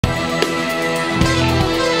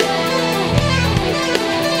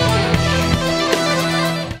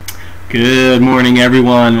Good morning,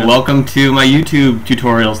 everyone. Welcome to my YouTube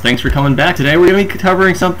tutorials. Thanks for coming back. Today we're going to be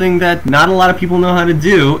covering something that not a lot of people know how to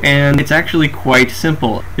do, and it's actually quite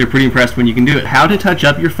simple. You're pretty impressed when you can do it. How to touch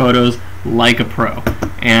up your photos like a pro.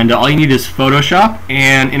 And all you need is Photoshop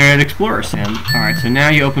and Internet Explorer. Alright, so now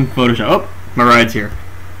you open Photoshop. Oh, my ride's here.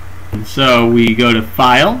 And so we go to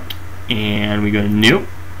File, and we go to New.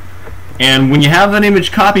 And when you have an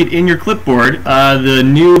image copied in your clipboard, the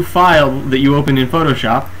new file that you open in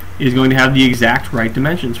Photoshop is going to have the exact right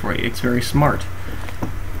dimensions for you. It's very smart.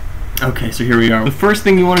 Okay, so here we are. The first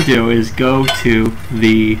thing you want to do is go to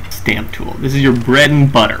the stamp tool. This is your bread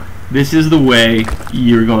and butter. This is the way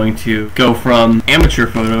you're going to go from amateur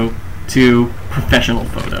photo to professional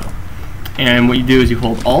photo. And what you do is you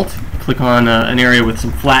hold Alt, click on an area with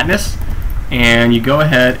some flatness, and you go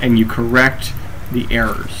ahead and you correct the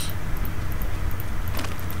errors.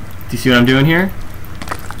 Do you see what I'm doing here?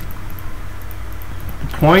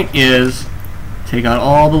 The point is, take out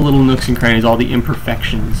all the little nooks and crannies, all the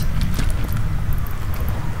imperfections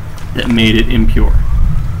that made it impure.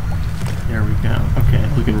 There we go. Okay,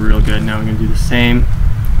 looking real good. Now we're going to do the same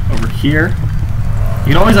over here.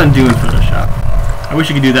 You can always undo in Photoshop. I wish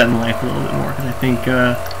you could do that in life a little bit more, because I think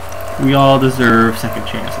we all deserve second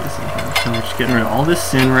chances. So we're just getting rid of all this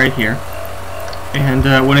sin right here.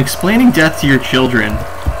 And when explaining death to your children,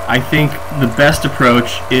 I think the best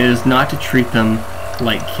approach is not to treat them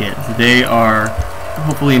like kids. They are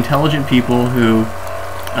hopefully intelligent people who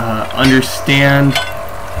understand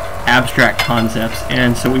abstract concepts,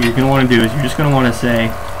 and so what you're going to want to do is you're just going to want to say,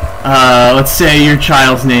 let's say your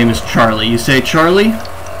child's name is Charlie. You say, Charlie,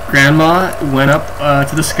 Grandma went up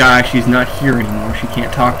to the sky. She's not here anymore. She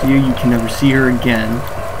can't talk to you. You can never see her again,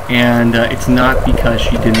 and it's not because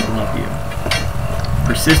she didn't love you.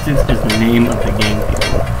 Persistence is the name of the game,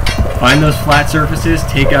 people. Find those flat surfaces,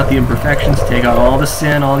 take out the imperfections, take out all the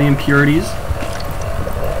sin, all the impurities.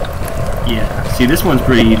 Yeah, see, this one's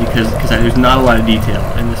pretty easy because there's not a lot of detail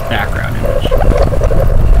in this background image.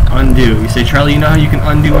 Undo. You say, Charlie, you know how you can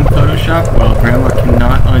undo in Photoshop? Well, Grandma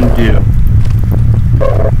cannot undo.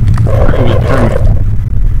 It was permanent.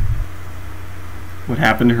 What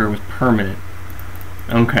happened to her was permanent.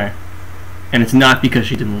 Okay. And it's not because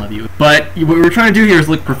she didn't love you. But what we're trying to do here is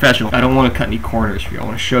look professional. I don't want to cut any corners for you. I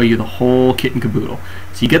want to show you the whole kit and caboodle.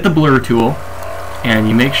 So you get the blur tool, and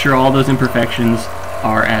you make sure all those imperfections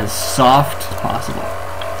are as soft as possible.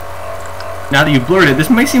 Now that you've blurred it, this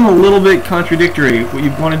might seem a little bit contradictory. What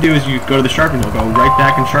you want to do is you go to the sharpen tool, go right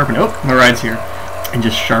back and sharpen. Oh, my ride's here. And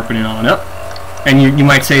just sharpen it on up. And you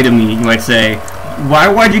might say to me, you might say,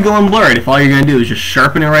 why'd you go and blur it if all you're going to do is just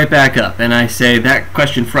sharpen it right back up? And I say, that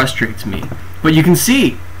question frustrates me. But you can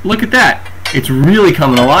see, look at that. It's really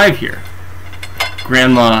coming alive here.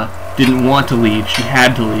 Grandma didn't want to leave. She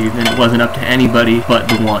had to leave, and it wasn't up to anybody but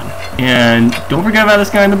the one. And don't forget about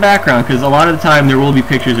this guy in the background, because a lot of the time there will be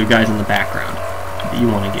pictures of guys in the background that you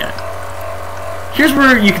want to get. Here's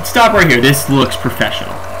where you can stop right here. This looks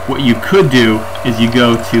professional. What you could do is you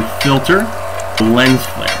go to Filter, Lens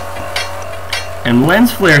Flare. And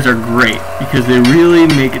lens flares are great because they really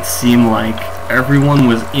make it seem like everyone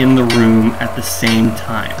was in the room at the same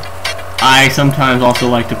time. I sometimes also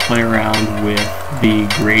like to play around with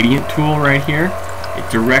the gradient tool right here. It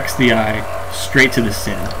directs the eye straight to the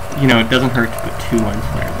sin. You know, it doesn't hurt to put two lens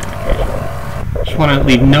flares in occasionally. Just want to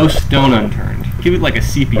leave no stone unturned. Give it like a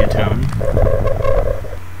sepia tone.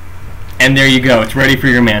 And there you go, it's ready for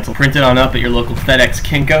your mantle. Print it on up at your local FedEx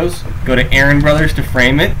Kinko's. Go to Aaron Brothers to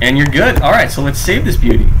frame it, and you're good. Alright, so let's save this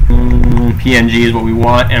beauty. PNG is what we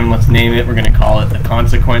want, and let's name it. We're going to call it the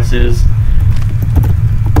Consequences.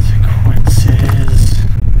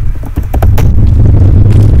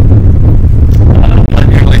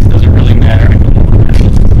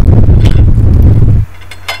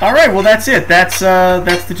 Alright, well that's it. That's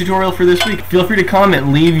the tutorial for this week. Feel free to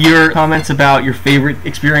comment. Leave your comments about your favorite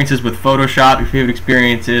experiences with Photoshop, your favorite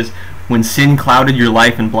experiences when sin clouded your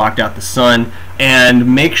life and blocked out the sun.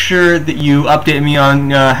 And make sure that you update me on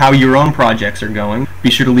how your own projects are going. Be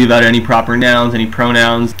sure to leave out any proper nouns, any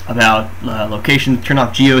pronouns, about location. Turn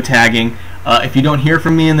off geotagging. If you don't hear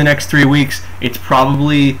from me in the next 3 weeks, it's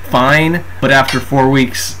probably fine. But after 4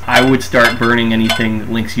 weeks, I would start burning anything that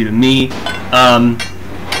links you to me.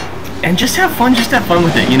 And just have fun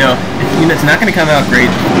with it, you know. It's not going to come out great.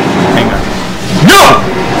 Hang on. No!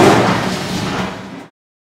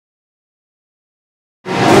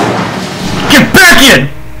 Get back in!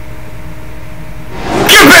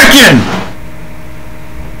 Get back in!